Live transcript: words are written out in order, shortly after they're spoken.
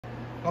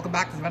Welcome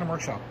back to the Venom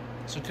Workshop.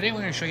 So today what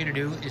I'm going to show you to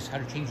do is how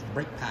to change the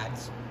brake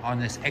pads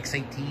on this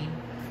X18.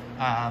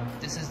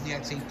 This is the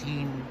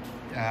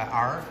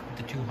X18R,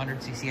 the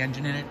 200cc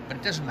engine in it, but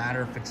it doesn't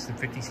matter if it's the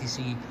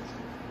 50cc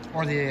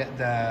or the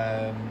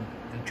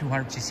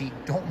 200cc.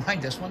 Don't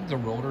mind this one, the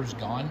rotor's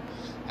gone.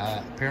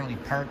 Apparently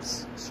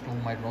parts stole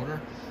my rotor,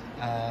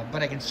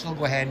 but I can still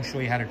go ahead and show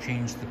you how to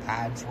change the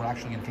pads. We're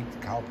actually going to take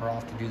the caliper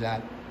off to do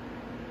that,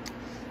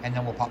 and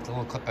then we'll pop the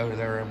little clip out of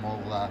there and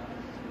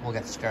we'll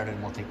get started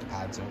and we'll take the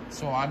pads out.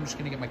 So I'm just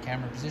gonna get my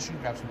camera in position,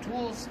 grab some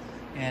tools,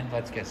 and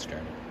let's get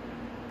started.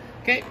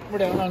 Okay, we're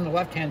down on the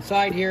left-hand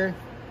side here.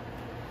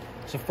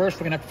 So first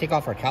we're gonna have to take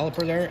off our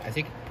caliper there. I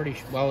think pretty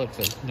well it's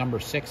a number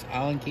 6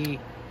 Allen key.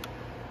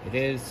 It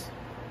is.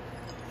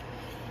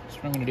 So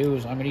what I'm gonna do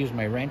is I'm gonna use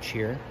my wrench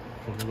here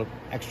for a little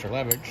extra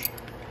leverage.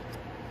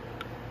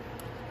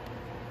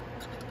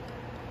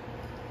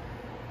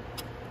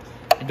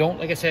 And don't,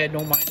 like I said,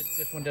 don't mind it.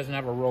 This one doesn't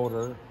have a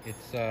rotor.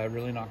 It's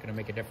really not going to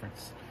make a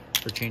difference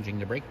for changing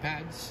the brake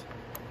pads.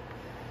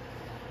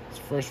 So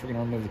first, we're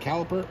going to remove the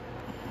caliper.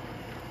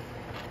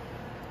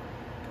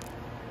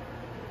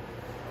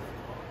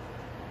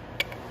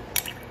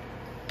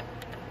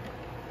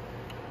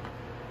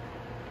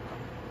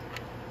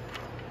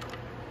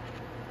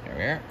 There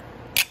we are.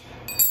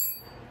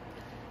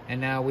 And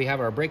now we have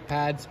our brake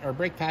pads. Our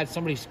brake pads,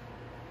 somebody's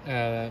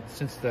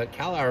since the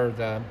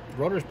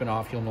rotor's been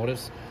off, you'll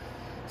notice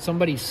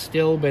somebody's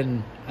still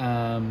been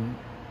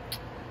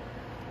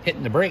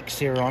hitting the brakes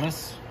here on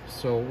us.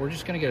 So we're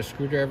just going to get a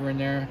screwdriver in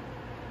there.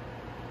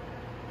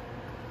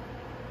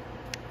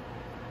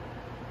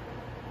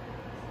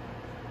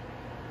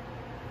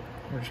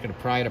 We're just going to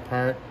pry it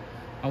apart.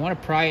 I want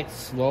to pry it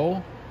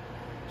slow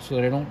so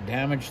that I don't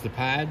damage the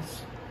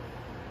pads.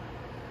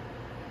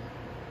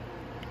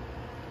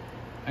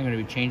 I'm going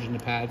to be changing the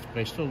pads,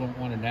 but I still don't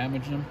want to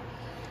damage them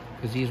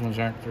because these ones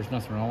aren't, there's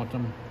nothing wrong with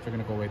them. They're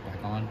going to go right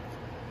back on.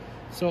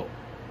 So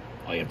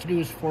all you have to do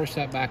is force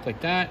that back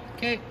like that.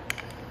 Okay.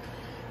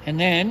 And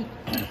then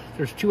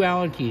there's 2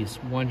 Allen keys,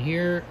 one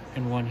here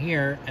and one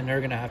here, and they're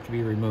going to have to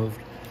be removed.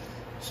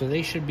 So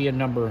they should be a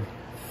number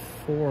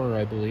 4,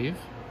 I believe.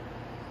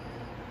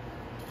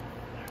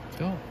 There we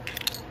go.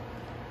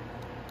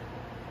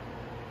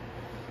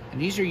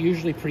 And these are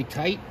usually pretty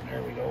tight.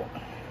 There we go.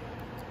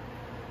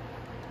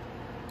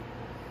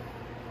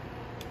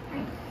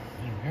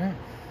 There.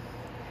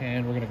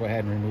 And we're going to go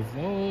ahead and remove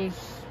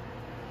those.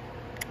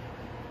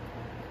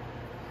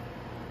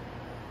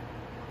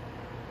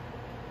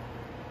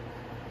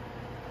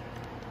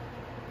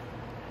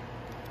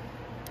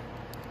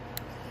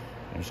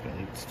 I'm just going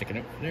to leave it sticking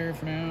up there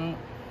for now.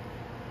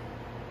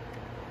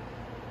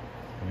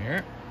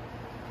 There.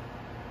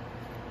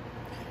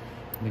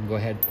 We can go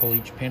ahead and pull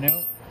each pin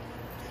out.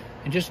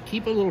 And just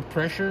keep a little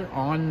pressure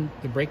on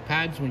the brake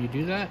pads when you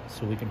do that,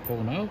 so we can pull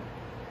them out.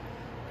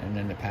 And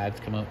then the pads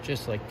come out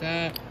just like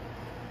that.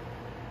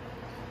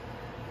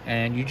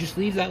 And you just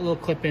leave that little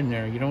clip in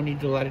there. You don't need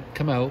to let it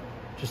come out.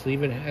 Just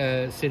leave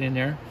it sit in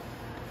there.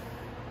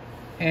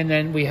 And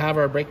then we have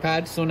our brake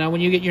pads. So now when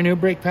you get your new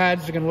brake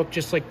pads, they're going to look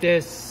just like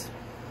this.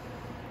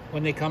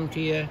 When they come to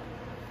you,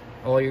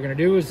 all you're going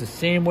to do is the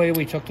same way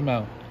we took them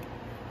out.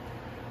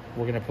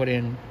 We're going to put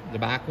in the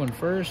back one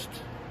first.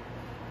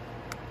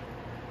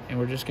 And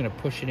we're just going to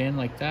push it in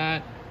like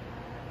that.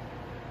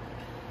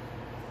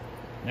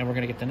 Then we're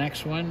going to get the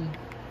next one.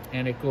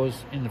 And it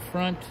goes in the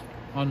front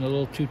on the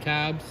little 2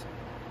 tabs.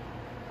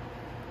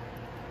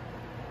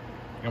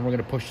 And we're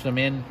going to push them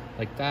in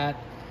like that.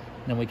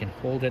 And then we can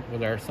hold it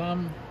with our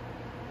thumb.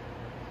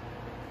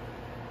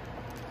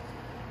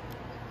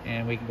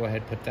 And we can go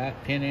ahead and put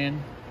that pin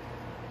in.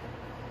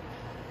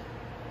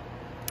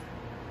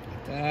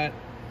 Like that.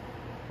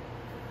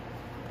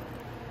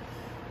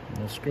 And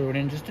we'll screw it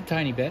in just a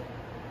tiny bit.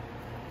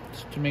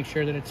 Just to make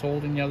sure that it's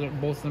holding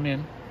both of them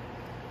in.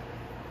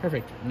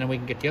 Perfect. And then we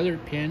can get the other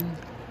pin,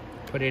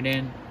 put it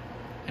in.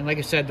 And like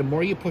I said, the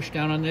more you push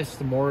down on this,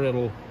 the more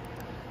it'll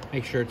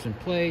make sure it's in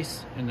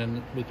place. And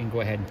then we can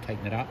go ahead and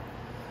tighten it up.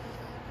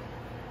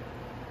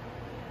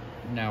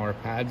 Now our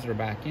pads are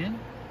back in.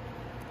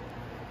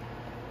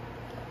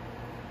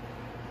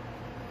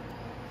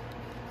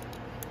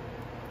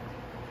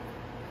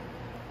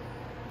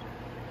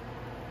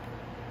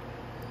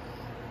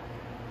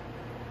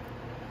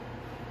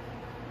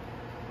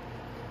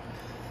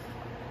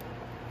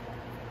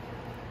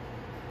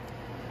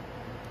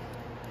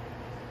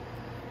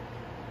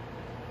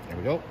 There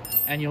we go.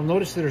 And you'll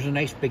notice there's a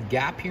nice big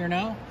gap here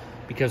now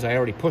because I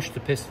already pushed the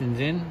pistons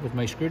in with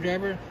my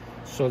screwdriver.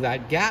 So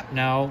that gap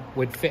now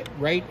would fit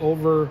right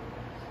over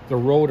the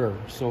rotor.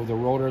 So the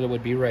rotor that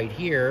would be right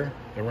here,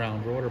 the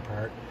round rotor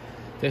part,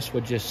 this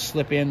would just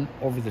slip in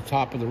over the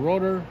top of the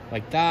rotor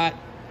like that.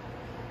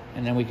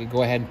 And then we could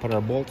go ahead and put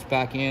our bolts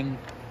back in.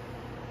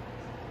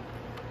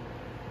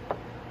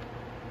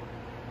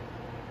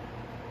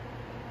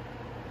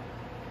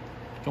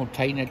 Don't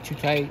tighten it too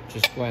tight.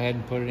 Just go ahead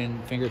and put it in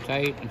finger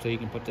tight until you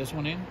can put this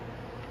one in.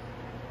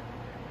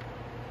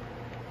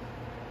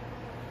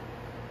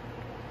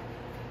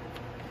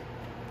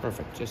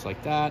 Perfect, just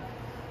like that.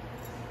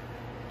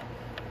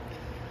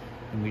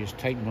 And we just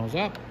tighten those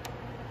up.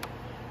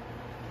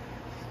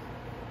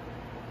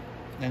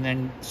 And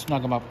then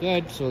snug them up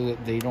good so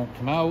that they don't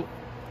come out.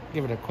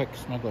 Give it a quick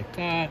snug like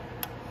that.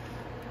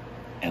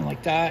 And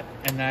like that.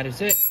 And that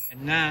is it.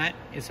 And that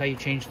is how you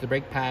change the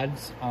brake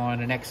pads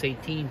on an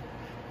X18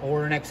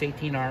 or an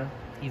X18R.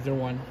 Either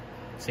one.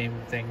 Same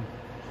thing.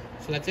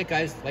 So that's it,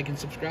 guys. Like and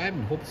subscribe,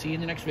 and hope to see you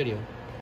in the next video.